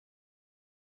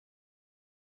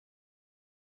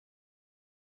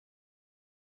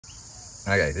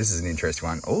Okay, this is an interesting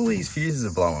one. All these fuses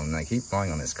are blowing, and they keep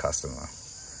blowing on this customer.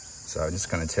 So I'm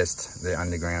just going to test the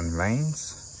underground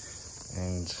mains,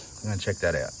 and I'm going to check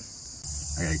that out.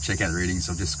 Okay, check out the readings.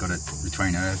 I've just got it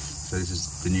between earth. So this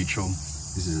is the neutral.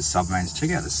 This is the sub mains.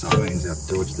 Check out the sub mains, how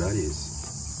dodged that is.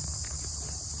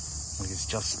 Like it's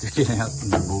just sticking out from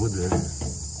the board there.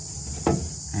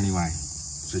 Anyway,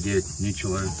 so yeah,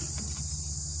 neutral earth.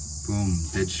 Boom,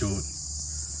 dead short.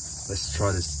 Let's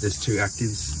try this. There's two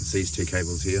actives. It's these two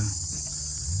cables here.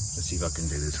 Let's see if I can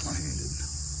do this one-handed.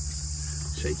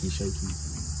 Shaky, shaky.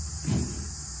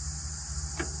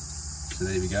 So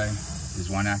there we go. There's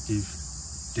one active,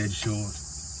 dead short.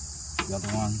 The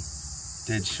other one,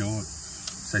 dead short.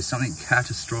 So something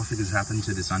catastrophic has happened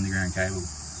to this underground cable.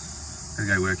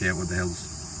 Gotta go work out what the hell's,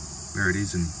 where it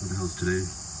is and what the hell's to do.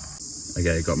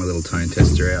 Okay, got my little tone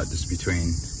tester out just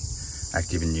between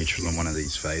active and neutral on one of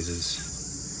these phases.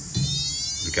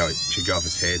 It should go off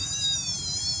its head.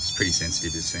 It's pretty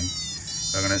sensitive, this thing.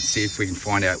 I'm gonna see if we can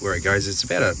find out where it goes. It's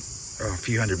about a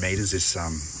few hundred meters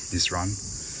this run,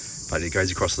 but it goes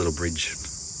across a little bridge.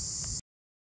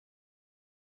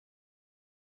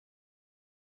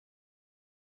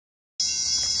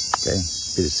 Okay,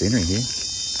 bit of scenery here.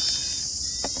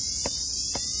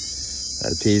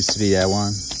 That appears to be our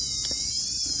one.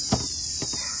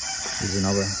 There's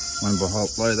another one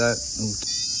below that. Ooh.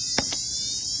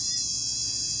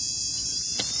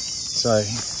 So I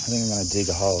think I'm going to dig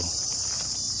a hole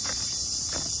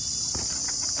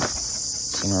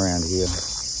somewhere around here.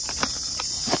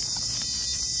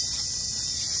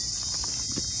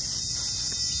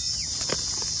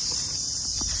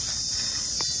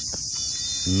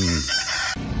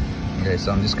 Okay,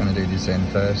 so I'm just going to do this end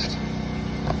first.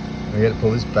 We got to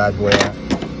pull this bad boy out.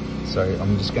 So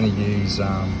I'm just going to use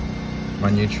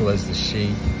my neutral as the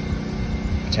sheath,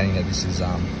 pretending that this is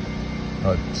not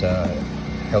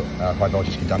high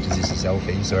voltage conductors. This is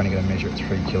LV, so we're only going to measure at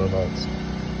 3 kilovolts,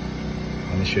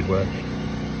 and this should work.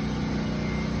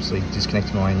 So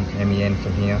disconnect my MEN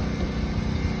from here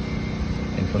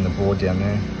and from the board down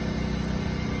there.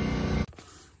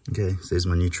 Okay, so there's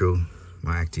my neutral,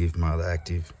 my active, my other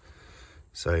active.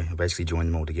 So I basically join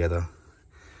them all together.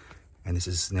 And this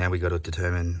is, now we got to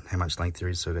determine how much length there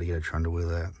is, so I've got to get a trundle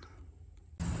wheel out.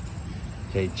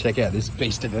 Okay, check out this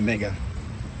beast of a Megger.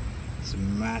 It's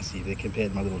massive compared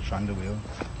to my little trundle wheel.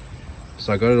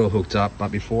 So I got it all hooked up,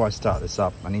 but before I start this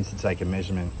up, I need to take a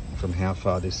measurement from how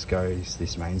far this goes,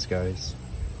 this mains goes,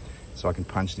 so I can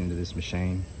punch it into this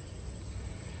machine.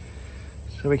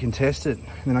 So we can test it.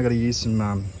 And then I got to use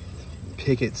some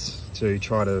pickets to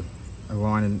try to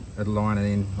align it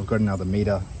in. I've got another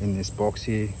meter in this box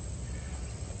here,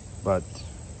 but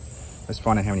let's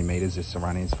find out how many meters this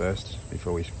run is first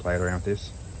before we play it around with this.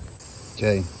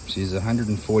 Okay, she's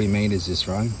 140 meters this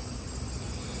run.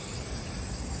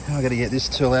 Now I got to get this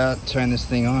tool out, turn this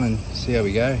thing on, and see how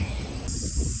we go.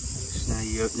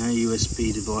 There's no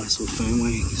USB device or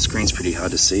firmware. The screen's pretty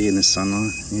hard to see in the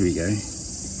sunlight. Here we go.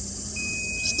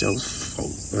 Stealth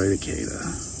fault locator.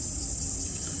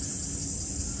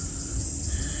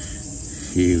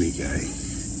 Here we go.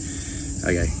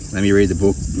 Okay, let me read the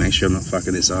book, make sure I'm not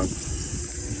fucking this up.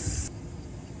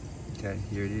 Okay,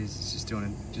 here it is. It's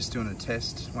just doing a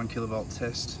test, 1 kilovolt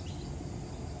test.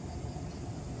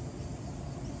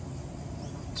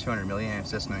 200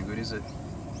 milliamps, that's no good, is it?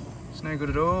 It's no good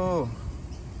at all.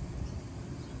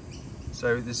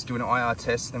 So this is doing an IR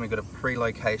test, then we've got a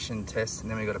pre-location test,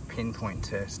 and then we've got a pinpoint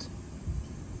test.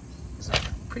 It's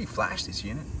pretty flash, this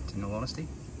unit, in all honesty.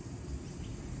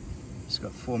 It's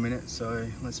got 4 minutes, so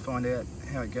let's find out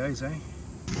how it goes, eh?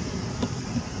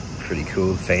 Pretty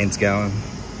cool, fans going.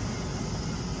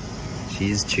 She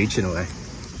is chooching away.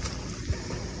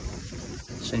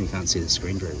 Shame you can't see the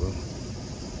screen very well.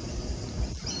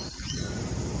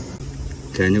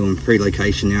 Okay, I'm doing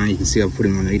pre-location now. You can see I've put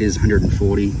in my meters,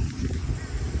 140.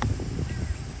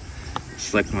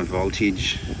 Select my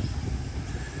voltage.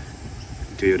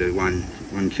 Do it at 1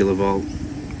 kilovolt.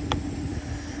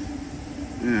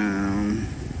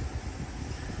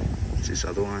 What's this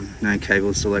other one? No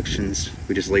cable selections.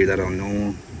 We just leave that on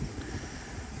normal.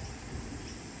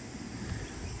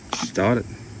 Start it.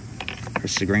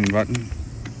 Press the green button.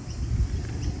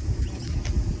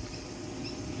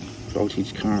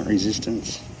 Voltage, current,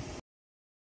 resistance.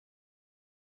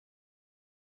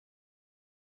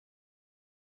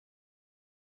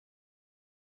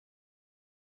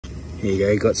 Here you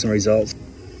go, got some results.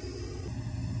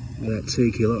 About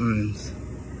 2 kilo ohms.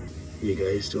 Here you go,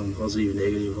 it's doing positive,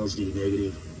 negative, positive,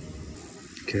 negative.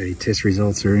 Okay, test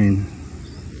results are in.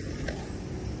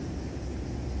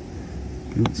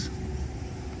 Oops.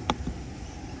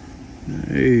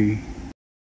 No.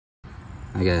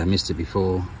 Okay, I missed it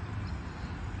before.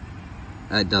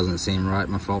 That doesn't seem right,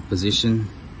 my fault position.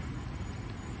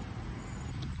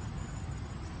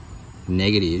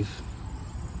 Negative.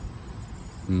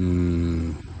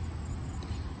 Don't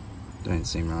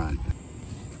seem right.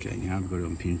 Okay, now I've got it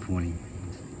on pinpointing.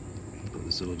 I've got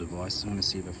this little device. I'm going to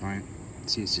see if I find it.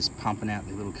 See, it's just pumping out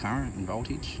the little current and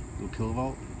voltage, little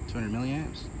kilovolt, 200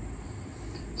 milliamps.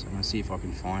 So I'm going to see if I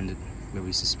can find it where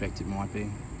we suspect it might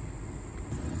be.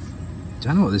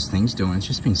 Don't know what this thing's doing. It's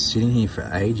just been sitting here for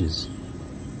ages.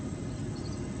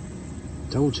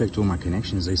 Double checked all my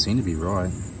connections. They seem to be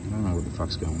right. I don't know what the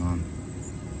fuck's going on.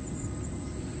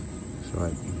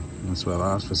 So that's why I've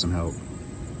asked for some help.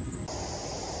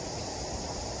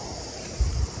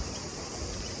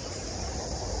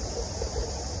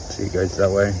 See, it goes that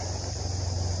way.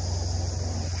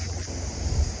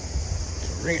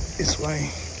 Bring it this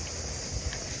way.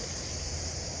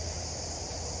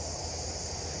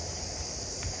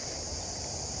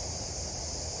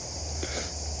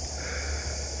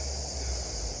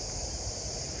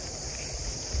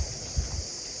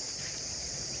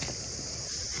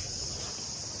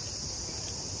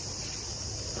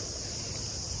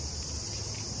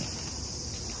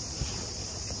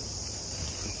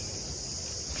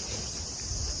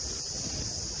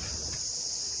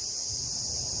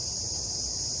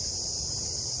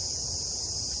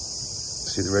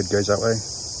 See, the red goes that way.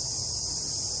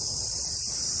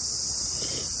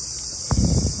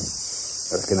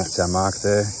 I reckon that's our mark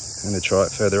there. I'm going to try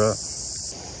it further up.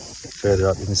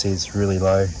 Further up, you can see it's really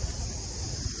low. It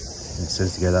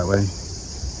says to go that way.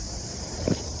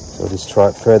 So I'll just try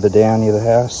it further down near the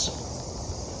house.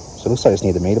 So it looks like it's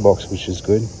near the meter box, which is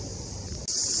good. Okay,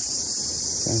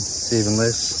 it's even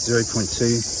less, 0.2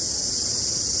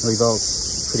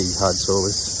 millivolts. Pretty hard to saw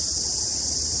this.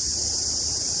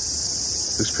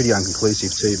 Looks pretty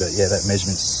unconclusive too, but yeah, that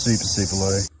measurement's super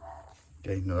low.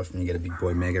 Okay, not often you get a big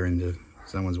boy Megger into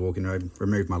someone's walking road.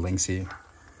 Remove my links here.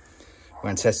 We're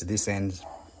going to test at this end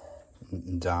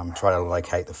and try to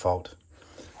locate the fault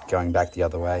going back the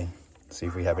other way. See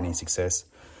if we have any success.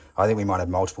 I think we might have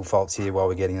multiple faults here while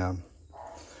we're getting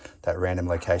that random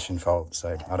location fault.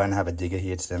 So I don't have a digger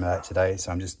here to demo that today,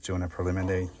 so I'm just doing a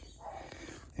preliminary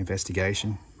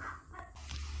investigation.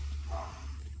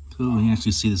 Cool, you can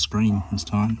actually see the screen this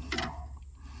time.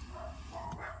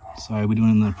 So we're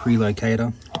doing the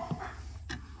pre-locator.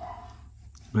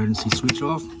 Emergency switch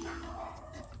off.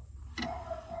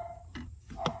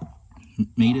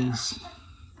 Meters.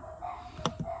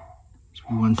 Should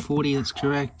be 140, that's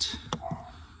correct.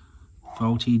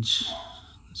 Voltage,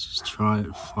 let's just try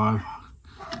it 5.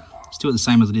 Let's do it the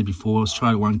same as I did before. Let's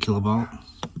try it 1 kilovolt.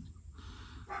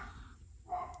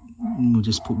 And we'll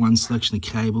just put one selection of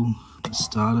cable. Let's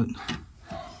start it.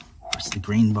 Press the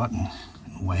green button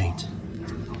and wait.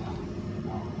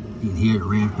 You can hear it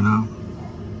ramping up.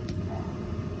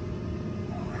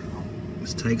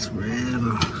 This takes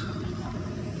forever.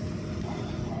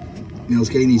 Now I was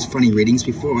getting these funny readings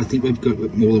before. I think we've got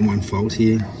more than one fault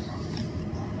here.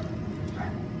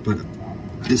 But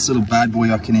this little bad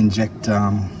boy I can inject,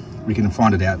 we can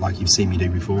find it out like you've seen me do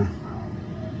before.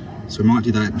 So we might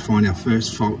do that and find our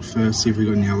first fault first, see if we've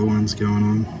got any other ones going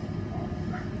on.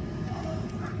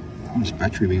 How much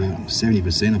battery we got?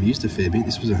 70%. I've used a fair bit.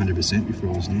 This was 100% before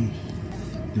it was new.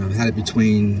 You know, I've had it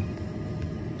between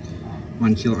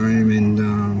 1 kilo ohm and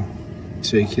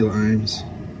 2 kilo ohms.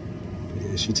 But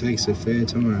yeah, she takes a fair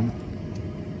time.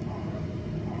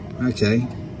 Okay,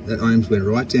 that ohms went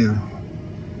right down.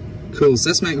 Cool, so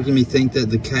that's making me think that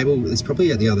the cable is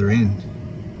probably at the other end.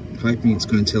 Hoping it's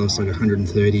going to tell us like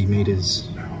 130 meters.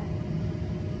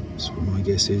 That's what my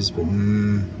guess is, but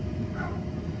nah,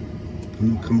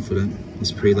 I'm not confident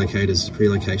this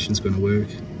pre-location's going to work.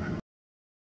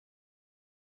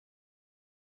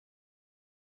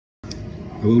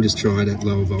 I will just try it at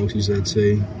lower voltage though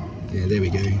too. Yeah, there we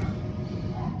go.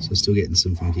 So still getting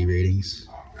some funky readings.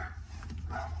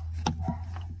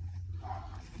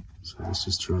 So let's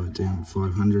just try it down at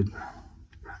 500.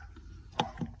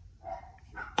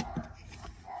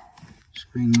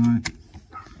 Green light.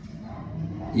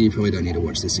 You probably don't need to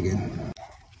watch this again.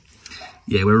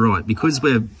 Yeah, we're right. Because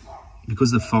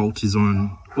the fault is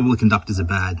on, all the conductors are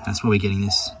bad. That's why we're getting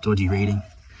this dodgy reading.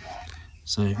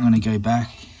 So I'm going to go back.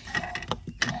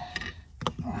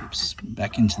 Oops,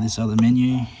 back into this other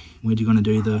menu. Where do you want to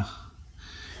do the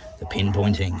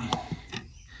pinpointing?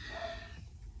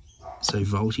 So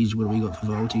voltage, what do we got for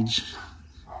voltage?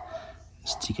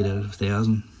 Let's tick it at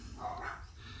 1000.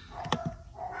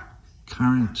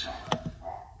 Current,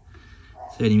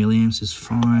 30 milliamps is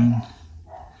fine.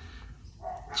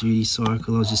 Duty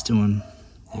cycle, I was just doing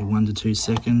 1 to 2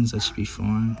 seconds, that should be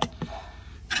fine.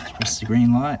 Press the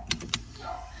green light.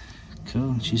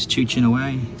 Cool, she's chooching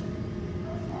away.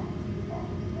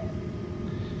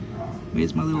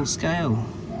 Where's my little scale?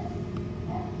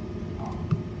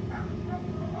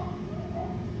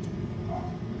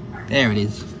 There it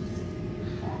is.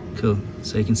 Cool,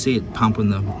 so you can see it pumping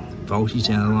the voltage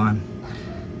down the line.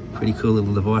 Pretty cool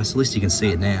little device, at least you can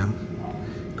see it now.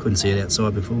 Couldn't see it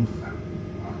outside before.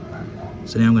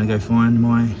 So now I'm going to go find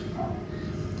my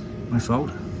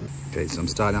fault. Okay, so I'm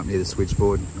starting up near the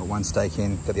switchboard. Got one stake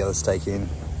in, got the other stake in.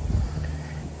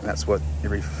 And that's what it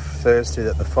refers to,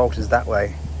 that the fault is that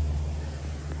way.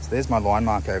 So there's my line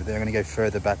mark over there. I'm going to go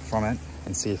further back from it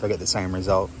and see if I get the same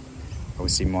result.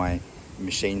 Obviously my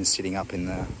machine's sitting up in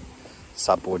the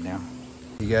subboard now.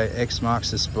 There you go, X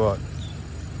marks the spot.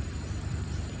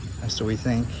 That's what we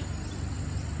think.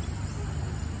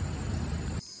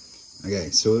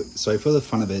 Okay, so for the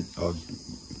fun of it,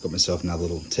 I've got myself another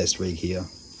little test rig here.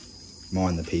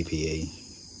 Mine the PPE.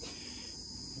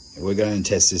 We're going to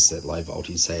test this at low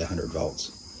voltage, say 100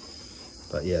 volts.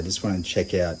 But yeah, I just want to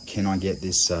check out, can I get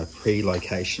this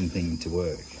pre-location thing to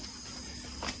work?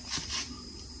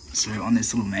 So on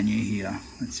this little menu here,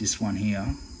 it's this one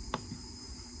here.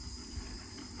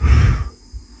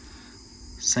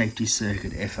 Safety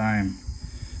circuit, F-ohm.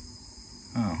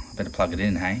 Oh, I better plug it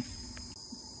in, hey?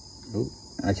 Ooh.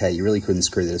 Okay, you really couldn't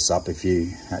screw this up if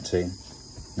you had to.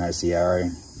 Notice the arrow,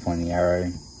 pointing the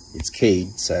arrow. It's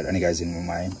keyed, so it only goes in one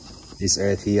way. This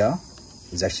earth here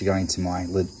is actually going to my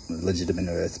legitimate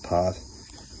earth path.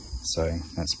 So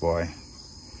that's why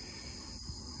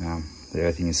the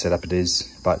earthing is set up it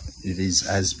is. But it is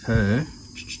as per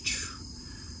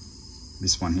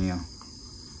this one here.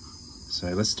 So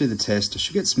let's do the test. I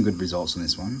should get some good results on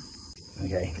this one.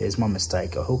 Okay, there's my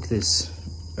mistake. I hook this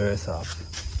earth up.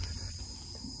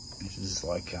 This is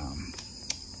like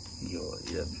your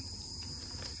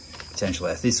potential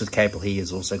earth. This cable here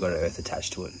has also got an earth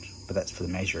attached to it, but that's for the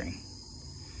measuring.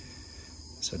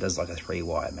 So it does like a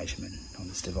 3-wire measurement on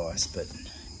this device, but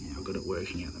yeah, I've got it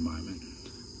working at the moment.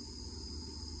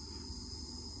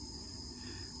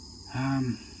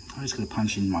 I just got to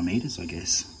punch in my meters, I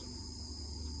guess.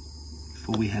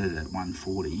 Before we had it at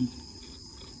 140,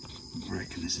 I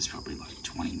reckon this is probably like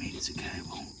 20 meters of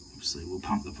cable. Obviously we'll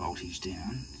pump the voltage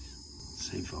down.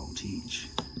 Say voltage.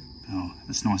 Oh,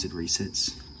 that's nice, it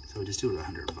resets. So we'll just do it at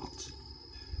 100 volts.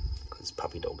 There's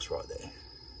puppy dogs right there.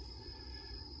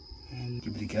 And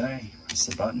give it a go. Press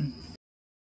the button.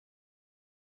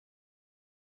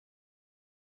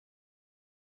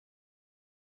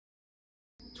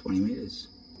 $20 meters.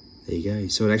 There you go.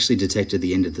 So it actually detected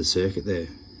the end of the circuit there.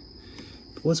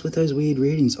 But what's with those weird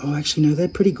readings? Oh, actually no, they're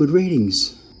pretty good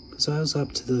readings. Because I was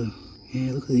up to the...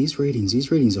 Yeah, look at these readings.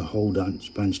 These readings are a whole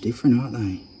bunch different, aren't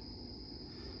they?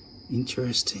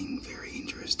 Interesting, very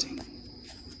interesting.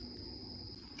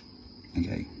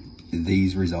 Okay,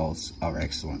 these results are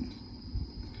excellent.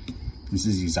 This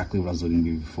is exactly what I was looking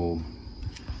at before.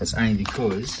 That's only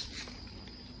because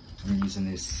I'm using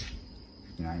this,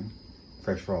 you know,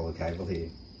 fresh roller cable here.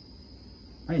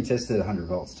 I only tested 100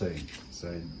 volts too, so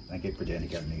don't get pretend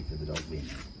to go me for the dog bin.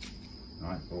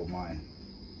 Alright, or my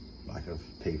lack of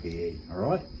PPE,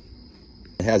 alright?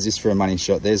 How's this for a money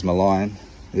shot? There's my line,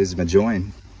 there's my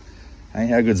join. Hey,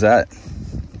 how good's that?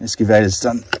 Excavator's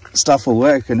done, stuff will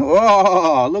work, and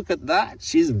oh, look at that,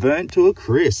 she's burnt to a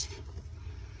crisp.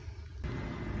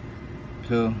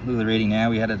 Cool, look at the reading now.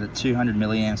 We had it at 200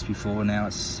 milliamps before, now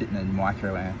it's sitting at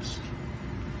microamps.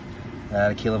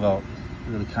 A kilovolt,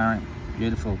 look at the current,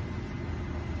 beautiful.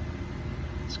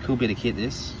 It's a cool bit of kit,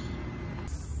 this.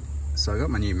 So I got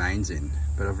my new mains in,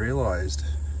 but I've realised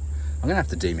I'm gonna have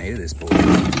to demeter this board.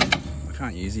 I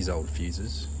can't use these old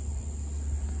fuses.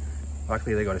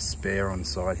 Luckily they got a spare on the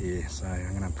side here, so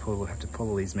I'm gonna have to pull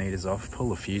all these meters off, pull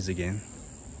the fuse again.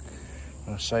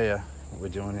 I'll show you what we're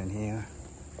doing in here.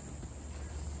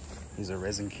 Here's a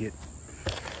resin kit.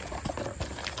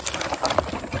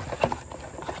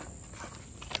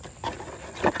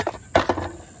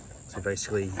 So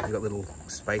basically you've got little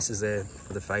spaces there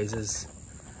for the phases.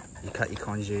 You cut your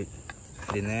conduit,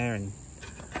 fit in there, and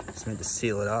it's meant to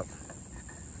seal it up.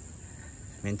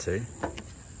 Meant to.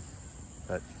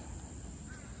 But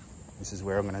this is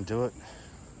where I'm going to do it.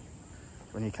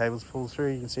 When your cables pull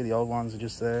through, you can see the old ones are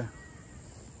just there.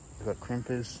 I've got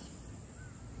crimpers.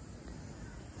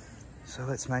 So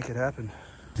let's make it happen.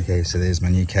 Okay, so there's my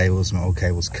new cables, my old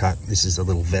cables cut. This is the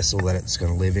little vessel that it's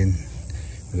going to live in.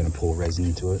 We're going to pour resin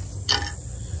into it.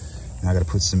 Now I've got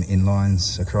to put some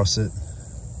inlines across it.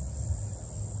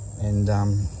 And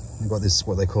I've got this,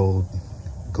 what they call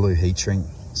glue heat shrink.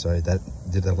 So that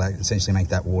did essentially make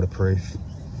that waterproof.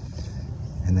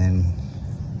 And then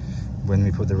when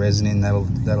we put the resin in,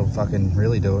 that'll fucking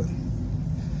really do it.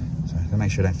 So gotta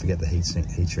make sure I don't forget the heat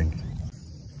shrink.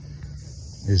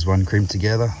 There's one crimp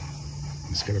together.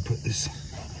 Just gotta put this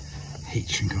heat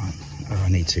shrink on. Oh, I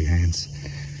need 2 hands.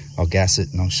 I'll gas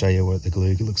it and I'll show you what the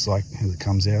glue looks like as it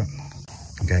comes out.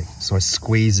 Okay, so I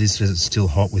squeeze this as it's still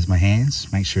hot with my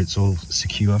hands. Make sure it's all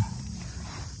secure.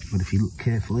 But if you look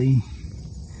carefully,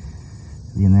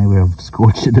 you know where I've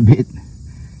scorched it a bit,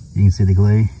 you can see the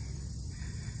glue.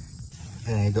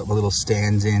 And I've got my little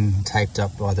stands in, taped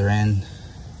up by either end,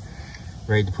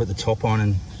 ready to put the top on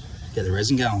and get the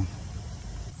resin going.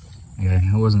 Okay,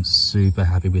 I wasn't super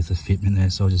happy with the fitment there,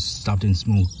 so I just stuffed in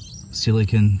small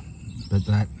silicone, but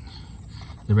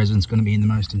the resin's going to be in the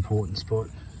most important spot.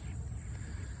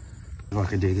 If I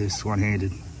could do this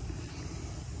one-handed,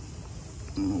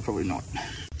 probably not.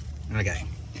 Okay,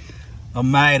 I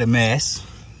made a mess,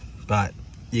 but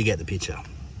you get the picture.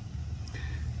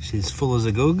 She's full as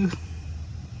a goog,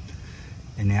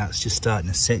 and now it's just starting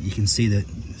to set. You can see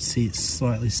it's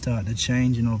slightly starting to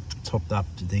change, and I've topped up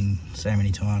the thing so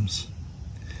many times.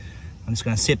 I'm just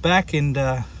going to sit back and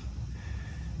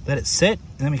let it set,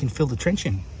 and then we can fill the trench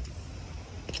in.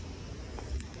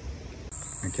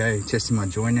 Okay, testing my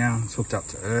join now. It's hooked up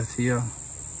to earth here.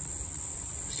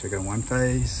 Let's check out one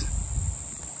phase.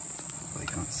 Well, you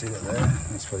can't see that there.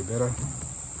 That's probably better.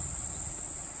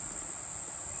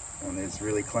 One there's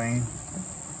really clean.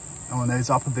 That one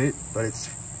there's up a bit, but it's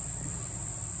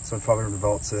 500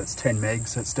 volts, so that's 10 meg,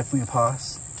 so it's definitely a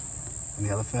pass. And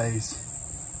the other phase,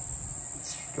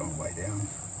 it's going way down.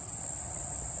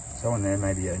 So one there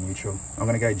may be a neutral. I'm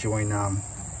going to go join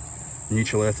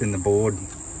neutral earth in the board,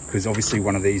 because obviously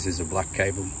one of these is a black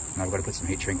cable and I've got to put some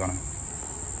heat shrink on it.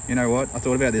 You know what, I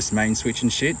thought about this main switch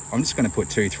and shit. I'm just going to put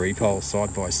 2 3-poles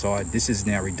side by side. This is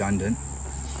now redundant,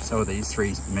 so are these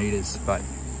 3 meters, but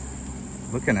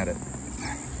looking at it,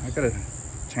 I've got to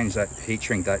change that heat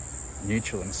shrink, that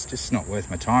neutral, and it's just not worth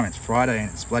my time. It's Friday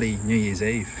and it's bloody New Year's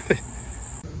Eve.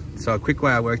 So a quick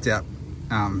way I worked out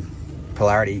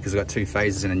polarity, because I've got 2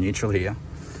 phases and a neutral here.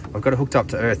 I've got it hooked up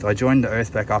to earth. I joined the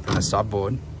earth back up in the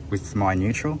subboard with my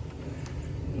neutral.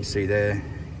 You see there,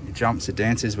 it jumps, it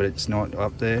dances, but it's not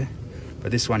up there.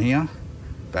 But this one here,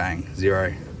 bang,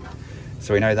 0.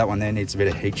 So we know that one there needs a bit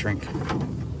of heat shrink.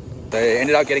 So I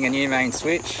ended up getting a new main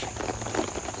switch,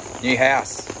 new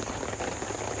house.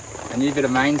 A new bit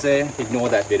of mains there, ignore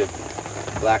that bit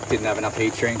of black, didn't have enough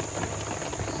heat shrink.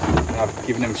 And I've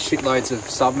given them shitloads of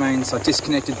sub mains. I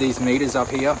disconnected these meters up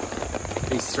here,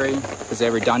 these 3, because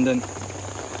they're redundant.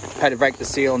 Had to break the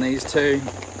seal on these 2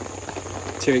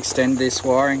 to extend this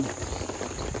wiring.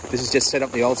 This is just set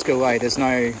up the old school way. There's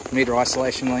no meter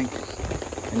isolation link,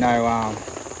 and no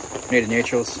meter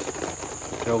neutrals.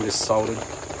 They're all just soldered.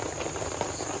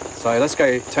 So let's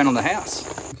go turn on the house.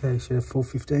 Okay, so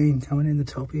 415 coming in the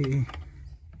top here.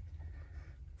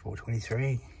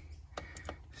 423.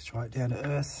 Straight down to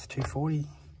earth. 240.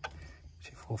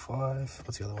 245.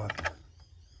 What's the other one?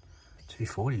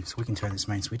 240. So we can turn this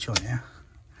main switch on now.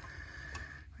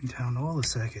 We can turn on all the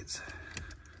circuits.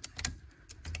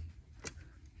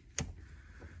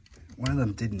 One of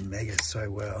them didn't Megger so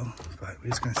well, but we're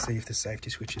just going to see if the safety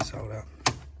switches hold up.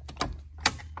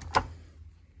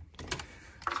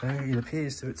 So it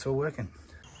appears that it's all working.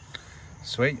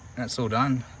 Sweet, that's all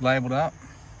done, labelled up.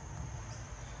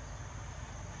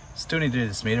 Still need to do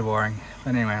this meter wiring,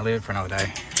 but anyway, I'll leave it for another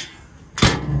day.